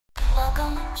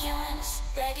Welcome humans,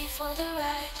 ready for the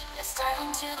ride. Let's dive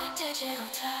into the digital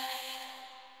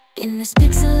tide. In this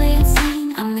pixelated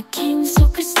scene, I'm the king, so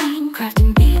pristine,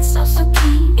 crafting beats so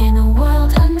keen, in a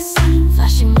world unseen.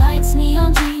 Flashing lights,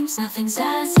 neon dreams, nothing's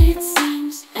as it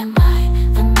seems. Am I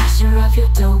the master of your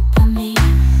dopamine?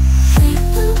 Bleed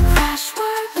blue, crash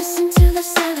word, listen to the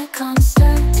silicon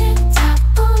stir. Tick tock,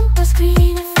 boom, buzz,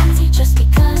 create a frenzy. Just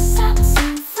because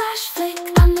Samsung flash flick,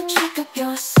 I'm the trick up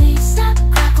your sleeve. Snap,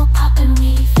 crackle, pop and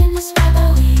weave, in this web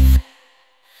I weave.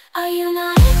 Are you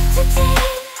not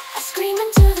entertained? I scream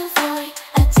into the void,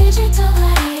 a digital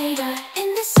gladiator.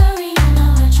 In this arena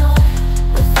of joy,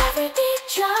 with every beat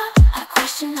drop, I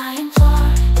question, I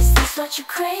implore. Is this what you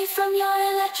crave from your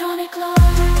electronic lore?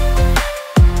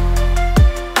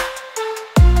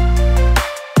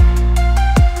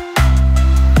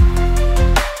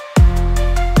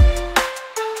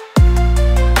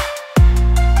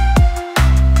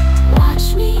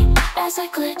 As I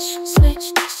glitch,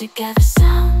 switch, together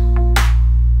sound.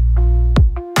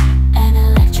 An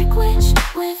electric witch,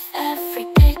 with every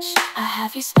pitch I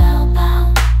have you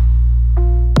spellbound.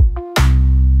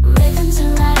 Rhythms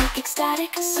erratic,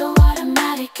 ecstatic, so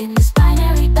automatic. In this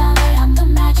binary ballet, I'm the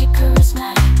magic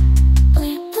charismatic.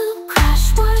 Bleed blue,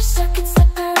 crash word, circuit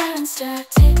slipper and stir.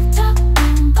 Tick tock,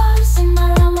 boom, buzz, in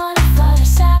my realm on a flutter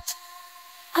sap.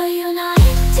 Are you not